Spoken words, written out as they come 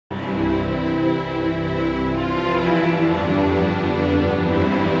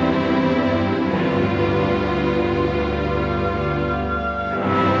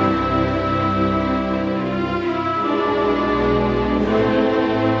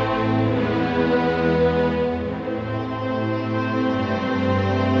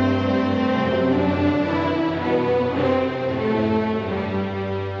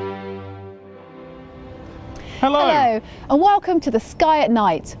Hello. Hello, and welcome to The Sky at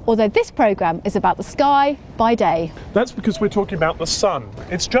Night, although this programme is about the sky by day. That's because we're talking about the sun.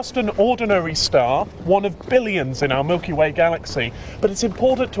 It's just an ordinary star, one of billions in our Milky Way galaxy, but it's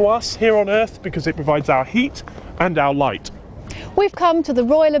important to us here on Earth because it provides our heat and our light. We've come to the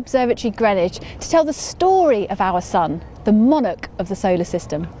Royal Observatory Greenwich to tell the story of our sun, the monarch of the solar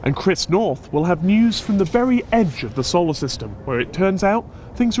system. And Chris North will have news from the very edge of the solar system, where it turns out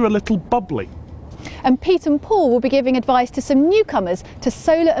things are a little bubbly. And Pete and Paul will be giving advice to some newcomers to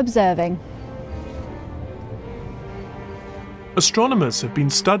solar observing. Astronomers have been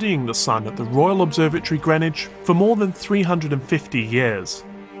studying the sun at the Royal Observatory Greenwich for more than 350 years.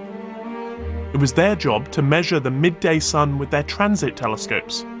 It was their job to measure the midday sun with their transit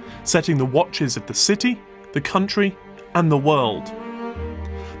telescopes, setting the watches of the city, the country, and the world.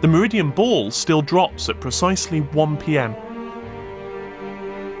 The meridian ball still drops at precisely 1 p.m.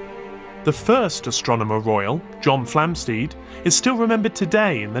 The first Astronomer Royal, John Flamsteed, is still remembered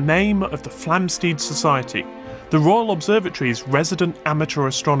today in the name of the Flamsteed Society, the Royal Observatory's resident amateur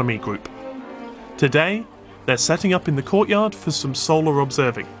astronomy group. Today, they're setting up in the courtyard for some solar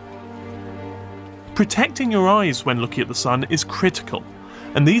observing. Protecting your eyes when looking at the sun is critical,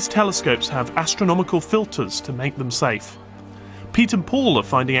 and these telescopes have astronomical filters to make them safe. Pete and Paul are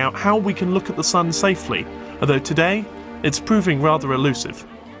finding out how we can look at the sun safely, although today it's proving rather elusive.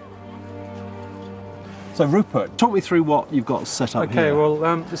 So Rupert, talk me through what you've got set up here. Okay,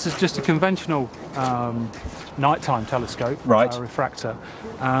 well this is just a conventional nighttime telescope, right. Refractor,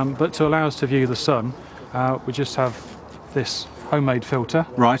 but to allow us to view the sun, we just have this homemade filter.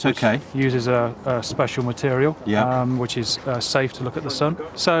 Right, okay. Uses a special material, which is safe to look at the sun.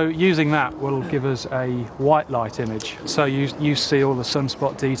 So using that will give us a white light image. So you see all the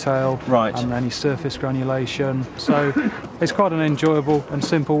sunspot detail, right, and any surface granulation. So it's quite an enjoyable and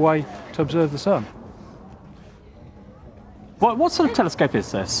simple way to observe the sun. What sort of telescope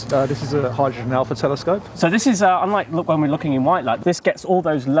is this? This is a hydrogen alpha telescope. So this is, unlike when we're looking in white light, this gets all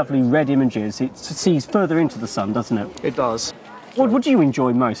those lovely red images. It sees further into the sun, doesn't it? It does. What do you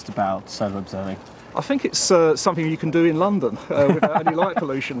enjoy most about solar observing? I think it's something you can do in London without any light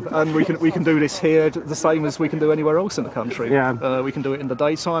pollution, and we can do this here the same as we can do anywhere else in the country. Yeah. We can do it in the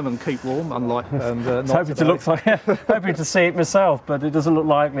daytime and keep warm, unlike not hoping to look like, hoping to see it myself, but it doesn't look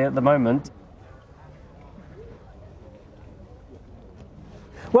likely at the moment.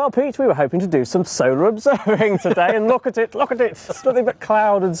 Well, Pete, we were hoping to do some solar observing today, and look at it, it's nothing but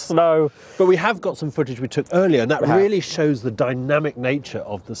cloud and snow. But we have got some footage we took earlier, and that really shows the dynamic nature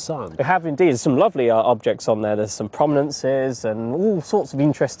of the sun. We have indeed. There's some lovely objects on there. There's some prominences and all sorts of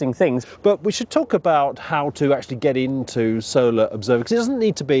interesting things. But we should talk about how to actually get into solar observing, because it doesn't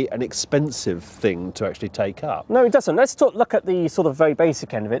need to be an expensive thing to actually take up. No, it doesn't. Let's look at the sort of very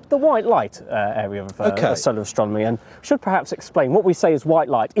basic end of it, the white light area of solar astronomy, and should perhaps explain what we say is white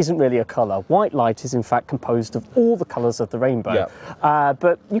light isn't really a colour. White light is in fact composed of all the colours of the rainbow.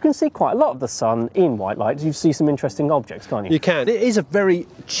 But you can see quite a lot of the sun in white light. You see some interesting objects, can't you? You can. It is a very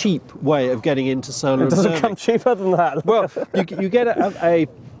cheap way of getting into solar observing. It doesn't come cheaper than that. Well, you get a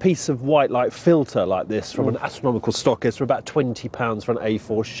piece of white light filter like this from an astronomical stockist for about £20 for an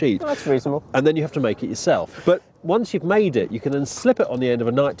A4 sheet. That's reasonable. And then you have to make it yourself. But once you've made it, you can then slip it on the end of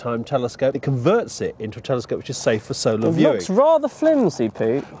a nighttime telescope. It converts it into a telescope which is safe for solar viewing. It looks rather flimsy,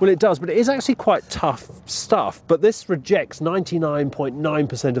 Pete. Well, it does, but it is actually quite tough stuff. But this rejects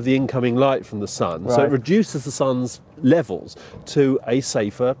 99.9% of the incoming light from the sun, so it reduces the sun's levels to a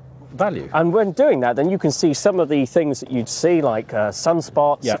safer value. And when doing that, then you can see some of the things that you'd see, like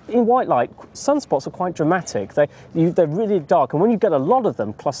sunspots. In white light, sunspots are quite dramatic. They're really dark, and when you get a lot of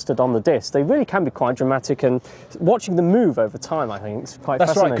them clustered on the disk, they really can be quite dramatic, and watching them move over time, I think, is quite fascinating.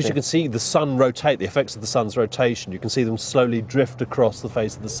 That's right, because you can see the sun rotate, the effects of the sun's rotation. You can see them slowly drift across the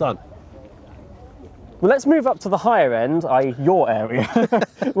face of the sun. Well, let's move up to the higher end, i.e. your area,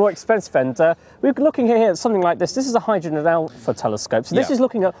 more expensive end. We're looking here at something like this. This is a hydrogen alpha telescope. So this is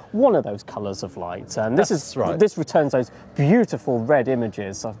looking at one of those colours of light. And this returns those beautiful red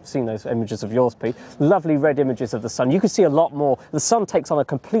images. I've seen those images of yours, Pete. Lovely red images of the sun. You can see a lot more. The sun takes on a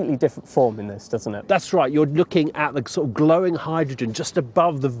completely different form in this, doesn't it? That's right. You're looking at the sort of glowing hydrogen just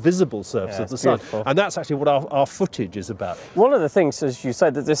above the visible surface of the sun. Beautiful. And that's actually what our footage is about. One of the things, as you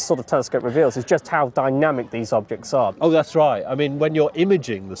say, that this sort of telescope reveals is just how dynamic these objects are. Oh, that's right. I mean, when you're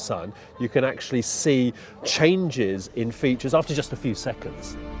imaging the sun, you can actually see changes in features after just a few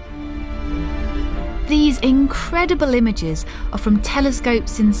seconds. These incredible images are from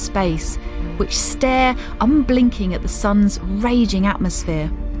telescopes in space, which stare unblinking at the sun's raging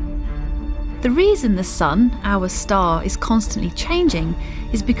atmosphere. The reason the sun, our star, is constantly changing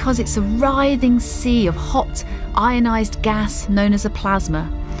is because it's a writhing sea of hot, ionised gas known as a plasma,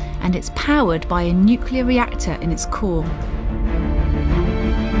 and it's powered by a nuclear reactor in its core.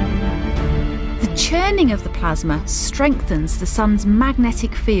 The churning of the plasma strengthens the sun's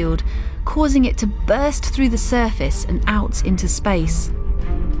magnetic field, causing it to burst through the surface and out into space.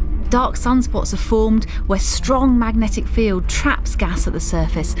 Dark sunspots are formed where strong magnetic field traps gas at the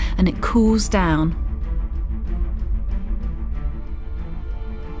surface and it cools down.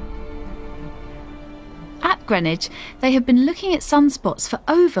 At Greenwich, they have been looking at sunspots for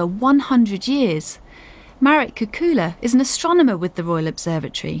over 100 years. Marek Kukula is an astronomer with the Royal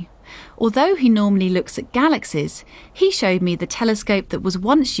Observatory. Although he normally looks at galaxies, he showed me the telescope that was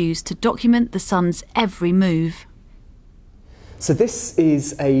once used to document the sun's every move. So this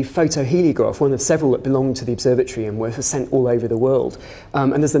is a photoheliograph, one of several that belong to the observatory and were sent all over the world.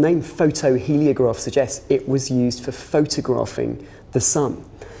 And as the name photoheliograph suggests, it was used for photographing the sun.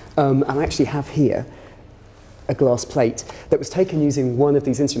 And I actually have here a glass plate that was taken using one of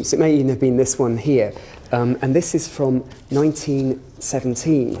these instruments. It may even have been this one here. And this is from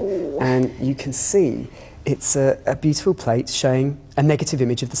 1917. Ooh. And you can see it's a beautiful plate showing a negative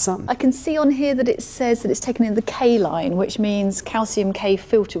image of the sun. I can see on here that it says that it's taken in the K line, which means calcium K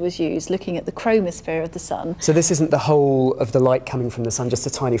filter was used, looking at the chromosphere of the sun. So this isn't the whole of the light coming from the sun, just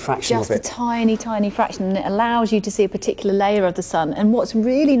a tiny fraction of it? Just a tiny, tiny fraction, and it allows you to see a particular layer of the sun. And what's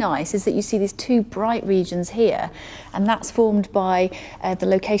really nice is that you see these two bright regions here, and that's formed by the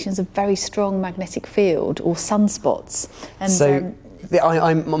locations of very strong magnetic field, or sunspots. And so,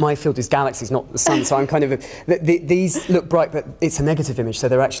 my field is galaxies, not the sun, so I'm kind of... these look bright, but it's a negative image, so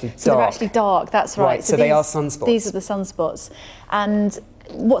they're actually dark. So they're actually dark, that's right. Right, so they are sunspots. These are the sunspots. And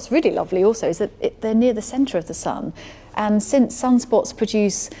what's really lovely also is that they're near the centre of the sun. And since sunspots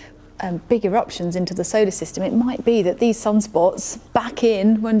produce big eruptions into the solar system, it might be that these sunspots, back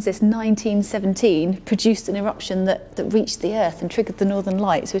in, when's this, 1917, produced an eruption that reached the Earth and triggered the Northern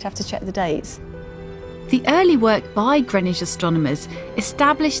Lights. We'd have to check the dates. The early work by Greenwich astronomers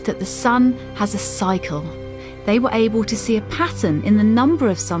established that the sun has a cycle. They were able to see a pattern in the number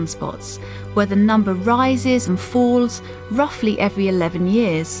of sunspots, where the number rises and falls roughly every 11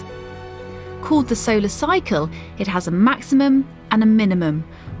 years. Called the solar cycle, it has a maximum and a minimum,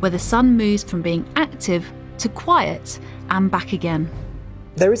 where the sun moves from being active to quiet and back again.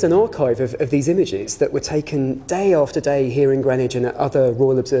 There is an archive of these images that were taken day after day here in Greenwich and at other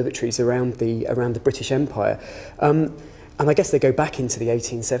royal observatories around the British Empire. And I guess they go back into the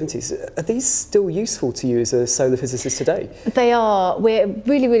 1870s. Are these still useful to you as a solar physicist today? They are. We're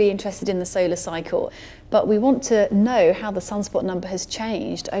really, really interested in the solar cycle, but we want to know how the sunspot number has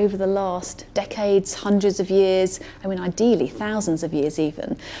changed over the last decades, hundreds of years, I mean ideally thousands of years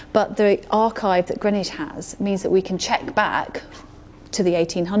even. But the archive that Greenwich has means that we can check back to the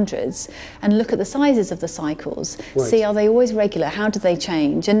 1800s and look at the sizes of the cycles, right. See, are they always regular, how do they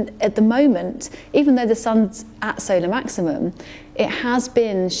change? And at the moment, even though the sun's at solar maximum, it has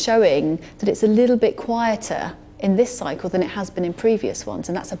been showing that it's a little bit quieter in this cycle than it has been in previous ones,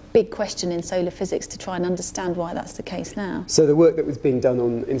 and that's a big question in solar physics to try and understand why that's the case now. So the work that was being done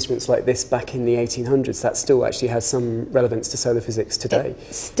on instruments like this back in the 1800s, that still actually has some relevance to solar physics today?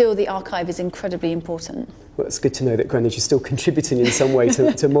 Still, the archive is incredibly important. Well, it's good to know that Greenwich is still contributing in some way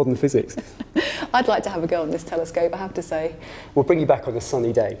to modern physics. I'd like to have a go on this telescope, I have to say. We'll bring you back on a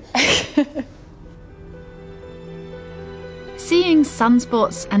sunny day. Seeing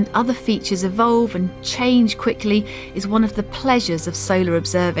sunspots and other features evolve and change quickly is one of the pleasures of solar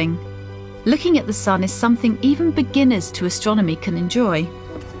observing. Looking at the sun is something even beginners to astronomy can enjoy.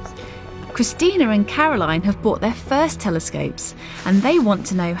 Christina and Caroline have bought their first telescopes, and they want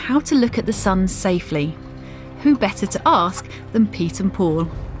to know how to look at the sun safely. Who better to ask than Pete and Paul?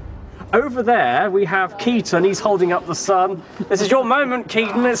 Over there we have Keaton, he's holding up the sun. This is your moment,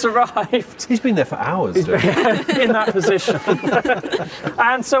 Keaton, it's arrived. He's been there for hours. He's been in that position.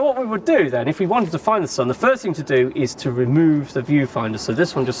 And so what we would do then, if we wanted to find the sun, the first thing to do is to remove the viewfinder. So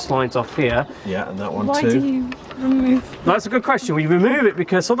this one just slides off here. Yeah, and that one Why too. do you remove? That's a good question. We remove it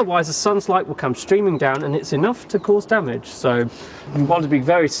because otherwise the sun's light will come streaming down and it's enough to cause damage. So we want to be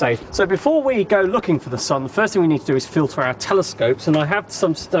very safe. So before we go looking for the sun, the first thing we need to do is filter our telescopes, and I have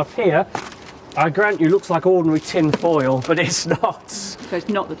some stuff here I grant you, looks like ordinary tin foil, but it's not. So it's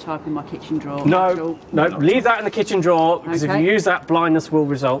not the type in my kitchen drawer? No, no, leave that in the kitchen drawer, because if you use that, blindness will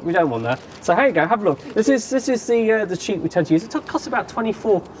result. We don't want that. So here you go, have a look. This is the sheet we tend to use. It costs about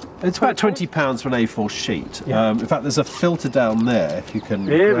 24. It's about £20 for an A4 sheet. Yeah. In fact, there's a filter down there, if you can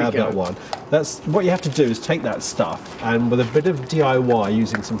grab that one. That's what you have to do, is take that stuff and with a bit of DIY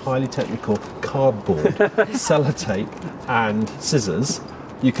using some highly technical cardboard, sellotape and scissors,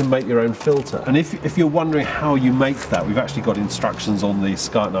 you can make your own filter. And if you're wondering how you make that, we've actually got instructions on the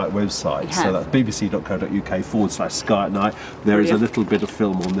Sky at Night website. So that's bbc.co.uk/Sky at Night. There is a little bit of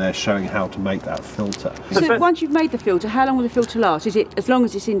film on there showing how to make that filter. So once you've made the filter, how long will the filter last? Is it, as long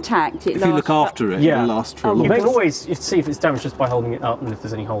as it's intact, it lasts? If you look after it, it'll last for a long time. You can always see if it's damaged just by holding it up and if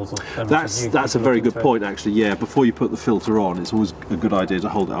there's any holes or damage. That's a very good point, actually. Yeah, before you put the filter on, it's always a good idea to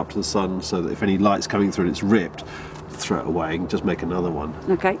hold it up to the sun so that if any light's coming through and it's ripped, throw it away and just make another one.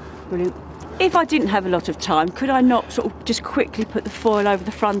 Okay, brilliant. If I didn't have a lot of time, could I not sort of just quickly put the foil over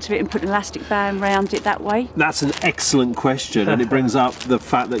the front of it and put an elastic band round it that way? That's an excellent question, and it brings up the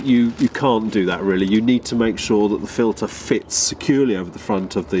fact that you can't do that really. You need to make sure that the filter fits securely over the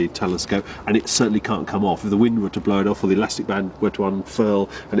front of the telescope, and it certainly can't come off. If the wind were to blow it off or the elastic band were to unfurl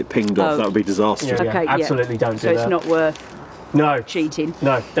and it pinged off, that would be disastrous. Yeah, okay, absolutely don't do that. So it's not worth cheating?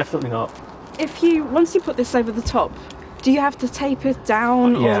 No, definitely not. Once you put this over the top, do you have to tape it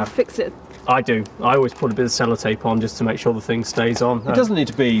down or fix it? I do. I always put a bit of sellotape on just to make sure the thing stays on. It doesn't need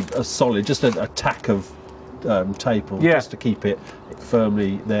to be a solid, just a tack of tape, or just to keep it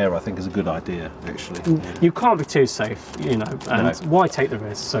firmly there, I think is a good idea, actually. You can't be too safe, you know, and why take the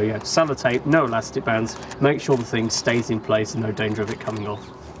risk? So yeah, sellotape, no elastic bands, make sure the thing stays in place and no danger of it coming off.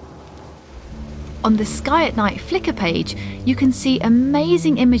 On the Sky at Night Flickr page, you can see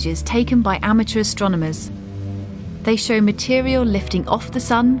amazing images taken by amateur astronomers. They show material lifting off the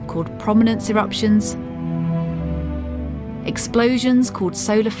sun, called prominence eruptions, explosions called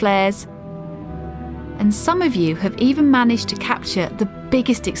solar flares, and some of you have even managed to capture the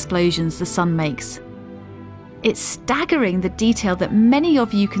biggest explosions the sun makes. It's staggering the detail that many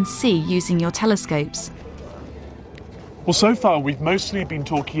of you can see using your telescopes. Well, so far we've mostly been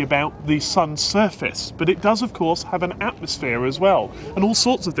talking about the sun's surface, but it does of course have an atmosphere as well, and all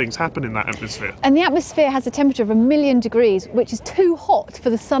sorts of things happen in that atmosphere. And the atmosphere has a temperature of 1,000,000 degrees, which is too hot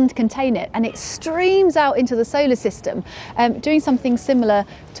for the sun to contain it, and it streams out into the solar system, doing something similar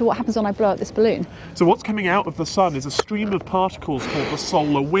to what happens when I blow up this balloon. So what's coming out of the sun is a stream of particles called the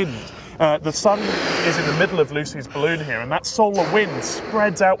solar wind. The sun is in the middle of Lucy's balloon here, and that solar wind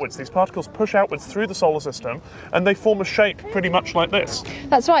spreads outwards. These particles push outwards through the solar system, and they form a shape pretty much like this.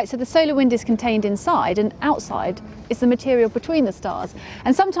 That's right, so the solar wind is contained inside, and outside is the material between the stars.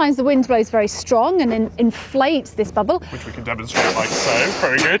 And sometimes the wind blows very strong and inflates this bubble. Which we can demonstrate like so,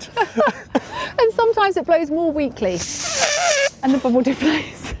 very good. And sometimes it blows more weakly, and the bubble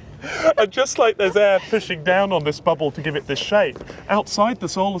deflates. And just like there's air pushing down on this bubble to give it this shape, outside the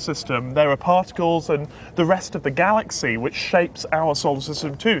solar system there are particles and the rest of the galaxy which shapes our solar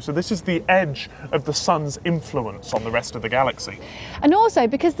system too. So this is the edge of the sun's influence on the rest of the galaxy. And also,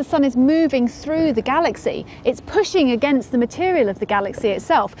 because the sun is moving through the galaxy, it's pushing against the material of the galaxy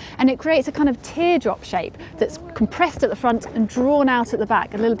itself, and it creates a kind of teardrop shape that's compressed at the front and drawn out at the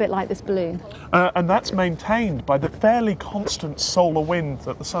back, a little bit like this balloon. And that's maintained by the fairly constant solar wind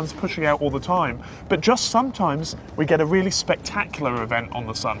that the sun's pushing out all the time. But just sometimes we get a really spectacular event on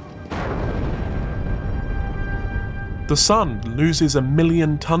the sun. The sun loses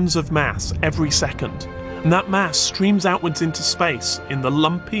 1,000,000 tons of mass every second, and that mass streams outwards into space in the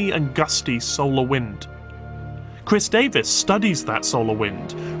lumpy and gusty solar wind. Chris Davis studies that solar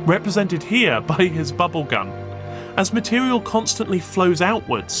wind, represented here by his bubble gun. As material constantly flows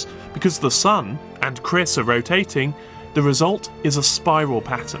outwards, because the sun and Chris are rotating, the result is a spiral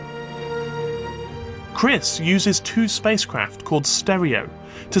pattern. Chris uses two spacecraft called STEREO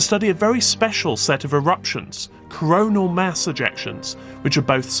to study a very special set of eruptions, coronal mass ejections, which are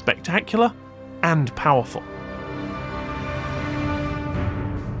both spectacular and powerful.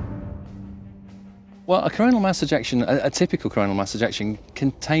 Well, a coronal mass ejection, a typical coronal mass ejection,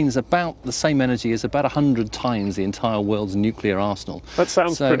 contains about the same energy as about 100 times the entire world's nuclear arsenal. That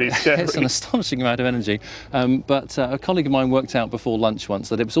sounds pretty scary. It's an astonishing amount of energy. But a colleague of mine worked out before lunch once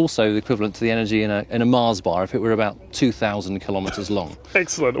that it was also equivalent to the energy in a Mars bar if it were about 2,000 kilometres long.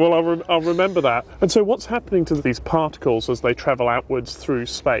 Excellent. Well, I'll remember that. And so what's happening to these particles as they travel outwards through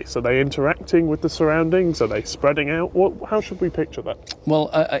space? Are they interacting with the surroundings? Are they spreading out? How should we picture that? Well,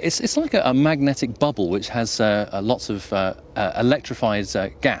 it's like a magnetic bubble which has lots of electrified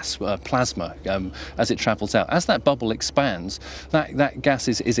gas, plasma, as it travels out. As that bubble expands, that gas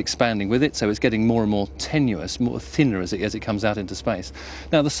is expanding with it, so it's getting more and more tenuous, more thinner as it comes out into space.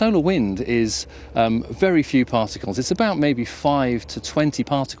 Now, the solar wind is very few particles. It's about maybe 5 to 20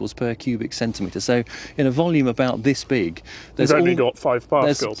 particles per cubic centimetre. So in a volume about this big, there's only got 5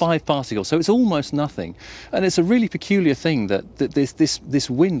 particles. There's 5 particles, so it's almost nothing. And it's a really peculiar thing that this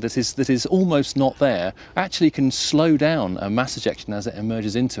wind that is almost not there actually can slow down mass ejection as it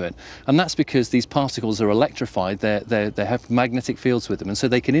emerges into it. And that's because these particles are electrified, they have magnetic fields with them, and so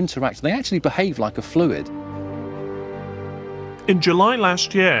they can interact. They actually behave like a fluid. In July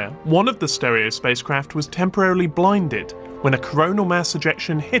last year, one of the Stereo spacecraft was temporarily blinded when a coronal mass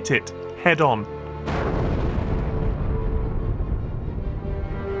ejection hit it head-on.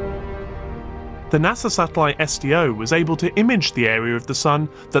 The NASA satellite SDO was able to image the area of the Sun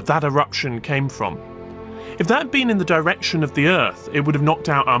that eruption came from. If that had been in the direction of the Earth, it would have knocked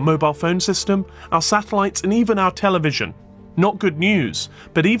out our mobile phone system, our satellites, and even our television. Not good news,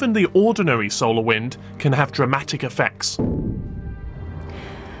 but even the ordinary solar wind can have dramatic effects.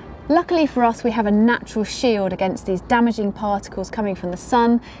 Luckily for us, we have a natural shield against these damaging particles coming from the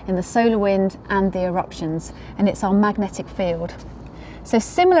Sun, in the solar wind and the eruptions, and it's our magnetic field. So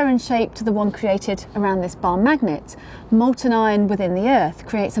similar in shape to the one created around this bar magnet, molten iron within the Earth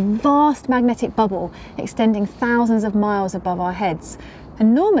creates a vast magnetic bubble extending thousands of miles above our heads.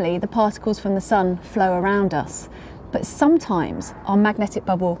 And normally the particles from the Sun flow around us. But sometimes our magnetic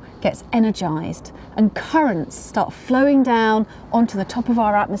bubble gets energized and currents start flowing down onto the top of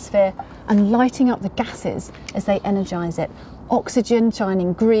our atmosphere and lighting up the gases as they energize it. Oxygen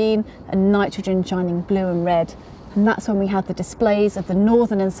shining green and nitrogen shining blue and red. And that's when we have the displays of the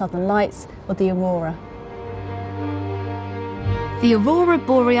northern and southern lights, or the aurora. The aurora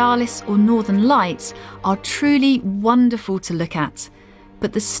borealis, or northern lights, are truly wonderful to look at.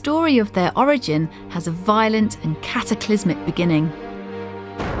 But the story of their origin has a violent and cataclysmic beginning.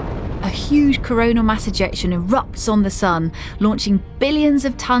 A huge coronal mass ejection erupts on the Sun, launching billions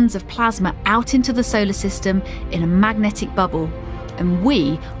of tons of plasma out into the solar system in a magnetic bubble, and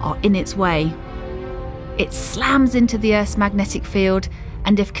we are in its way. It slams into the Earth's magnetic field,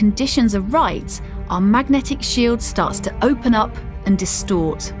 and if conditions are right, our magnetic shield starts to open up and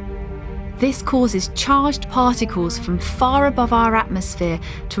distort. This causes charged particles from far above our atmosphere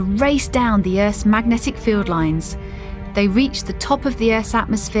to race down the Earth's magnetic field lines. They reach the top of the Earth's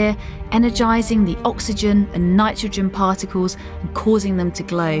atmosphere, energizing the oxygen and nitrogen particles and causing them to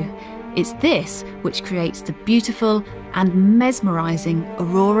glow. It's this which creates the beautiful and mesmerizing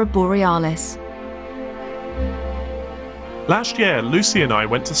aurora borealis. Last year, Lucy and I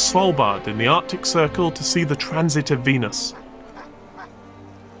went to Svalbard in the Arctic Circle to see the transit of Venus.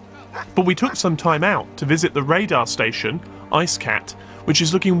 But we took some time out to visit the radar station, IceCat, which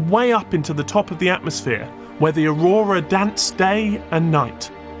is looking way up into the top of the atmosphere, where the aurora dance day and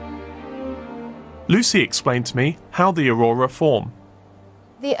night. Lucy explained to me how the aurora form.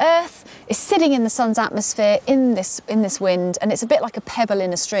 The Earth is sitting in the Sun's atmosphere in this wind, and it's a bit like a pebble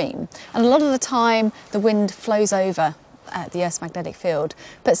in a stream. And a lot of the time, the wind flows over the Earth's magnetic field.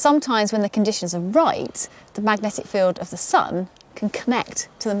 But sometimes when the conditions are right, the magnetic field of the Sun can connect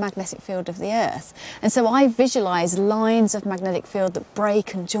to the magnetic field of the Earth. And so I visualise lines of magnetic field that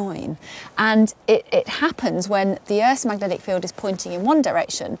break and join. And it happens when the Earth's magnetic field is pointing in one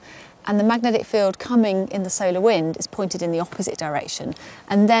direction and the magnetic field coming in the solar wind is pointed in the opposite direction.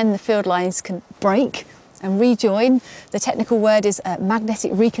 And then the field lines can break and rejoin. The technical word is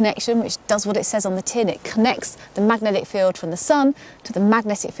magnetic reconnection, which does what it says on the tin. It connects the magnetic field from the Sun to the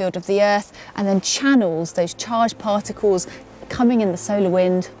magnetic field of the Earth and then channels those charged particles coming in the solar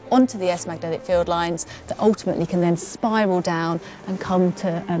wind onto the Earth's magnetic field lines that ultimately can then spiral down and come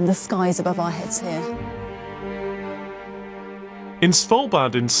to the skies above our heads here. In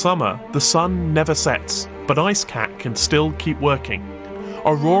Svalbard in summer, the sun never sets, but IceCat can still keep working.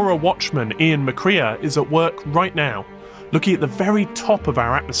 Aurora watchman Ian McCrea is at work right now, looking at the very top of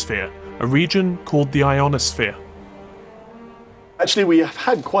our atmosphere, a region called the ionosphere. Actually, we have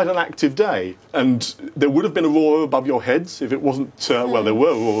had quite an active day, and there would have been aurora above your heads if it wasn't, well, there were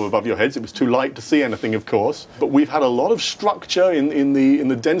aurora above your heads. It was too light to see anything, of course. But we've had a lot of structure in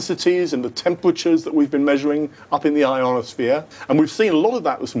the densities and the temperatures that we've been measuring up in the ionosphere. And we've seen a lot of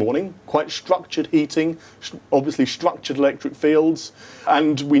that this morning, quite structured heating, obviously structured electric fields.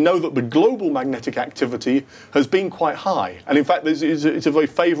 And we know that the global magnetic activity has been quite high. And in fact, it's a very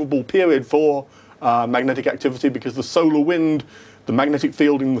favourable period for magnetic activity because the solar wind, the magnetic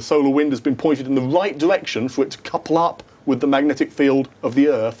field in the solar wind has been pointed in the right direction for it to couple up with the magnetic field of the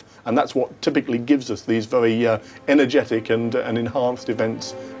Earth, and that's what typically gives us these very energetic and enhanced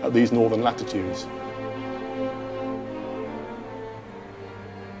events at these northern latitudes.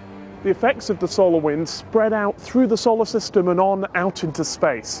 The effects of the solar wind spread out through the solar system and on out into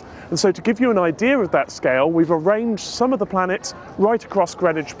space. And so to give you an idea of that scale, we've arranged some of the planets right across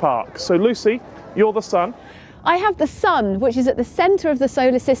Greenwich Park. So Lucy, you're the Sun. I have the Sun, which is at the centre of the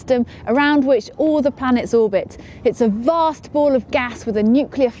solar system, around which all the planets orbit. It's a vast ball of gas with a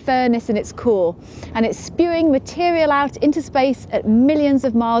nuclear furnace in its core, and it's spewing material out into space at millions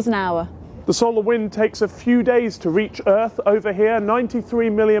of miles an hour. The solar wind takes a few days to reach Earth over here, 93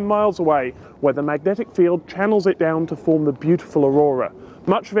 million miles away, where the magnetic field channels it down to form the beautiful aurora.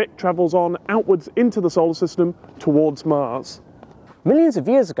 Much of it travels on outwards into the solar system towards Mars. Millions of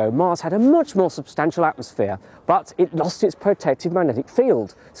years ago, Mars had a much more substantial atmosphere, but it lost its protective magnetic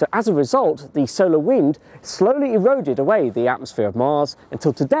field. So as a result, the solar wind slowly eroded away the atmosphere of Mars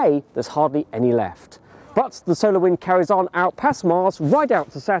until today there's hardly any left. But the solar wind carries on out past Mars, right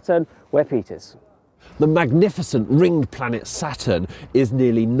out to Saturn, where Pete is. The magnificent ringed planet Saturn is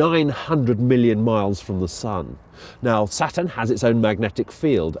nearly 900 million miles from the Sun. Now, Saturn has its own magnetic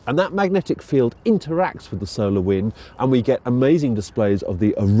field, and that magnetic field interacts with the solar wind, and we get amazing displays of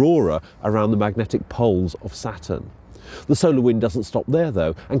the aurora around the magnetic poles of Saturn. The solar wind doesn't stop there,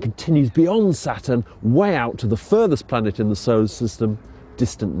 though, and continues beyond Saturn, way out to the furthest planet in the solar system,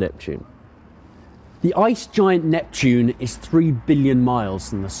 distant Neptune. The ice giant Neptune is 3 billion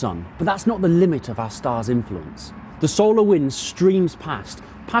miles from the Sun, but that's not the limit of our star's influence. The solar wind streams past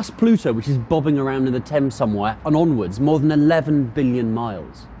Pluto, which is bobbing around in the Thames somewhere, and onwards, more than 11 billion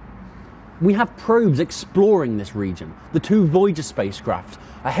miles. We have probes exploring this region. The two Voyager spacecraft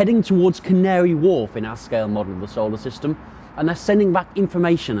are heading towards Canary Wharf in our scale model of the solar system, and they're sending back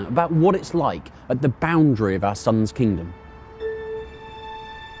information about what it's like at the boundary of our Sun's kingdom.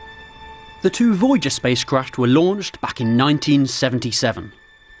 The two Voyager spacecraft were launched back in 1977.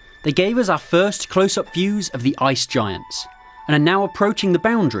 They gave us our first close-up views of the ice giants, and are now approaching the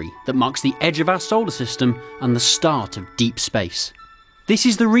boundary that marks the edge of our solar system and the start of deep space. This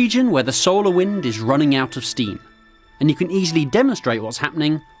is the region where the solar wind is running out of steam, and you can easily demonstrate what's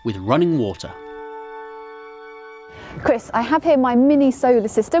happening with running water. Chris, I have here my mini solar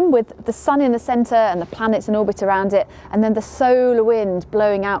system with the Sun in the centre and the planets in orbit around it, and then the solar wind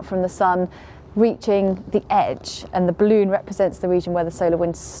blowing out from the Sun, reaching the edge, and the balloon represents the region where the solar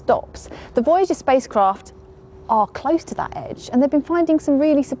wind stops. The Voyager spacecraft are close to that edge, and they've been finding some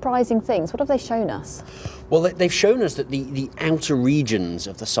really surprising things. What have they shown us? Well, they've shown us that the outer regions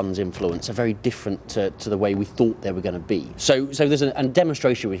of the Sun's influence are very different to the way we thought they were going to be. So there's a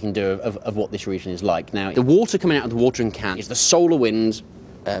demonstration we can do of what this region is like. Now, the water coming out of the watering can is the solar wind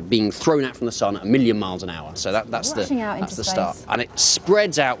being thrown out from the Sun at 1 million miles an hour. So that's the start. And it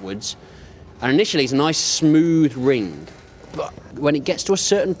spreads outwards, and initially it's a nice smooth ring. But when it gets to a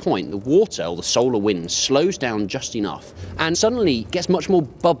certain point, the water, or the solar wind, slows down just enough and suddenly gets much more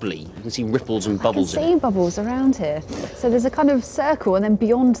bubbly. You can see ripples and bubbles. I can see bubbles around here. So there's a kind of circle, and then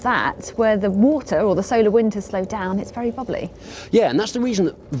beyond that, where the water or the solar wind has slowed down, it's very bubbly. Yeah, and that's the reason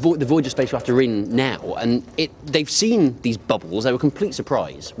that the Voyager spacecraft are in now. And they've seen these bubbles. They were a complete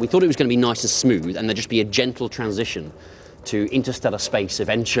surprise. We thought it was going to be nice and smooth, and there'd just be a gentle transition to interstellar space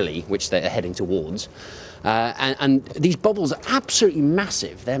eventually, which they're heading towards. And these bubbles are absolutely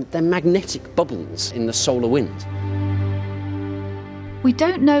massive. They're magnetic bubbles in the solar wind. We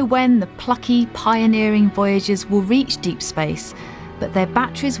don't know when the plucky, pioneering Voyagers will reach deep space, but their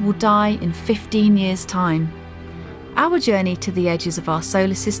batteries will die in 15 years' time. Our journey to the edges of our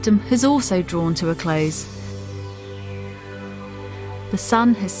solar system has also drawn to a close. The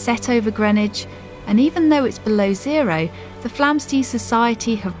sun has set over Greenwich, and even though it's below zero, the Flamsteed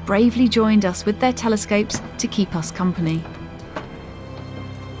Society have bravely joined us with their telescopes to keep us company.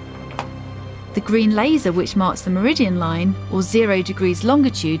 The green laser, which marks the meridian line, or 0 degrees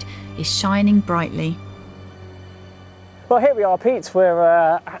longitude, is shining brightly. Well, here we are, Pete. We're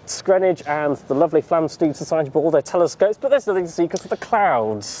at Greenwich, and the lovely Flamsteed Society brought all their telescopes, but there's nothing to see because of the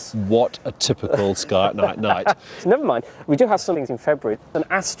clouds. What a typical sky at night. So never mind. We do have some things in February. An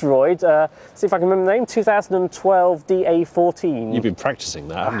asteroid, see if I can remember the name, 2012 DA14. You've been practising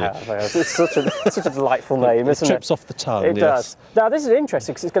that, haven't you? It's such a delightful name, isn't it? It trips off the tongue, It does. Now, this is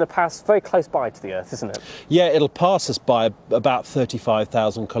interesting because it's going to pass very close by to the Earth, isn't it? Yeah, it'll pass us by about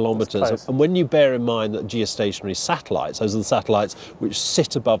 35,000 kilometres. And when you bear in mind that geostationary satellites Those are the satellites which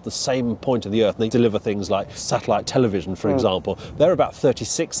sit above the same point of the Earth. They deliver things like satellite television, for example. They're about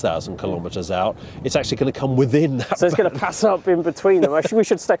 36,000 kilometres out. It's actually going to come within that. So it's going to pass up in between them. Actually, we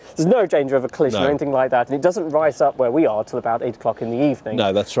should stay. There's no danger of a collision or anything like that, and it doesn't rise up where we are till about 8 o'clock in the evening.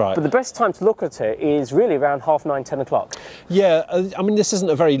 No, that's right. But the best time to look at it is really around 9:30, 10 o'clock. Yeah, I mean, this isn't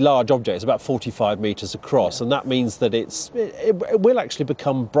a very large object. It's about 45 metres across, and that means that it will actually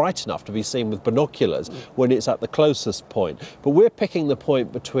become bright enough to be seen with binoculars when it's at the closest point. But we're picking the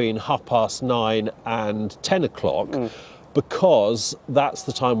point between 9:30 and 10 o'clock. Because that's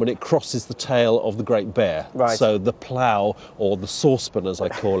the time when it crosses the tail of the Great Bear. Right. So the plough, or the saucepan as I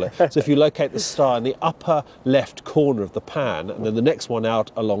call it. So if you locate the star in the upper left corner of the pan, and then the next one out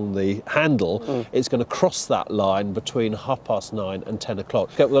along the handle, it's going to cross that line between 9:30 and 10 o'clock.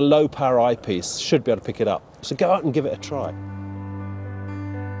 Get with a low power eyepiece, should be able to pick it up. So go out and give it a try.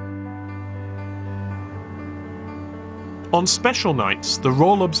 On special nights, the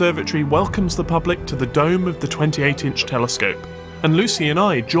Royal Observatory welcomes the public to the dome of the 28-inch telescope, and Lucy and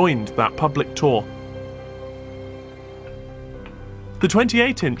I joined that public tour. The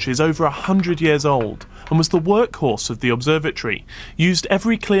 28-inch is over 100 years old and was the workhorse of the observatory, used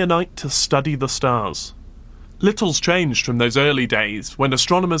every clear night to study the stars. Little's changed from those early days when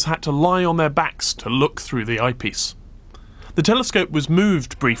astronomers had to lie on their backs to look through the eyepiece. The telescope was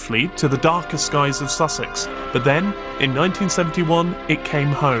moved briefly to the darker skies of Sussex, but then, in 1971, it came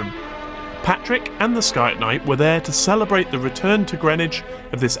home. Patrick and the Sky at Night were there to celebrate the return to Greenwich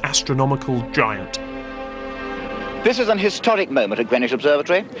of this astronomical giant. This is an historic moment at Greenwich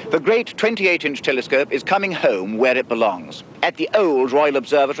Observatory. The great 28-inch telescope is coming home where it belongs, at the old Royal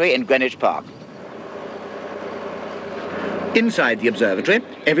Observatory in Greenwich Park. Inside the observatory,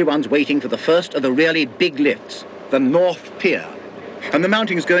 everyone's waiting for the first of the really big lifts, the North Pier. And the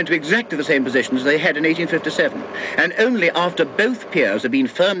mounting's going to exactly the same position as they had in 1857. And only after both piers have been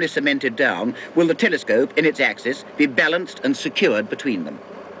firmly cemented down will the telescope, in its axis, be balanced and secured between them.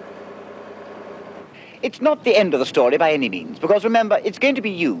 It's not the end of the story by any means, because remember, it's going to be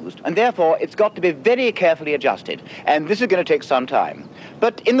used, and therefore it's got to be very carefully adjusted, and this is going to take some time.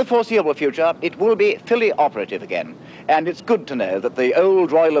 But in the foreseeable future, it will be fully operative again, and it's good to know that the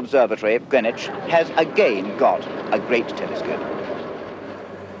old Royal Observatory, Greenwich, has again got a great telescope.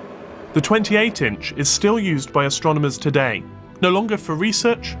 The 28-inch is still used by astronomers today, no longer for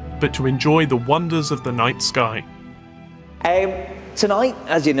research, but to enjoy the wonders of the night sky. Tonight,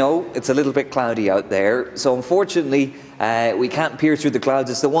 as you know, it's a little bit cloudy out there, so unfortunately we can't peer through the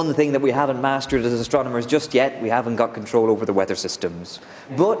clouds. It's the one thing that we haven't mastered as astronomers just yet. We haven't got control over the weather systems.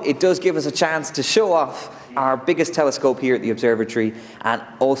 But it does give us a chance to show off our biggest telescope here at the observatory, and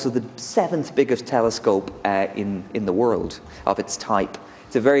also the 7th biggest telescope in the world of its type.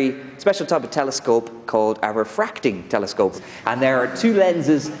 It's a very special type of telescope called a refracting telescope, and there are 2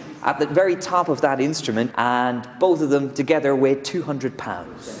 lenses at the very top of that instrument, and both of them together weigh 200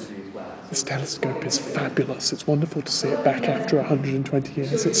 pounds. This telescope is fabulous. It's wonderful to see it back after 120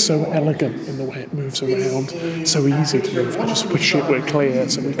 years. It's so elegant in the way it moves around, so easy to move. I just wish it were clear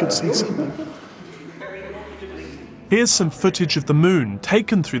so we could see something. Here's some footage of the moon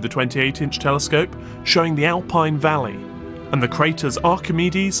taken through the 28-inch telescope, showing the Alpine Valley and the craters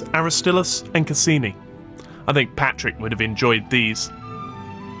Archimedes, Aristillus and Cassini. I think Patrick would have enjoyed these.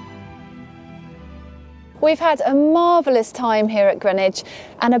 We've had a marvellous time here at Greenwich,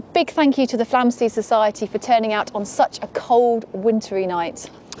 and a big thank you to the Flamsteed Society for turning out on such a cold, wintry night.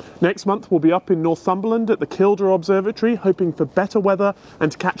 Next month we'll be up in Northumberland at the Kildare Observatory, hoping for better weather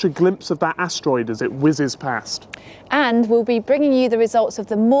and to catch a glimpse of that asteroid as it whizzes past. And we'll be bringing you the results of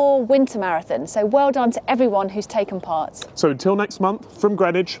the Moor Winter Marathon, so well done to everyone who's taken part. So until next month, from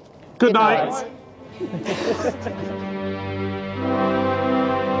Greenwich, good night.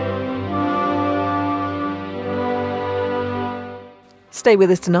 Stay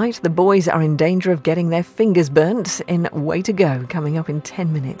with us tonight. The boys are in danger of getting their fingers burnt in Way to Go, coming up in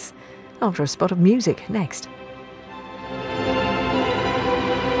 10 minutes. After a spot of music next.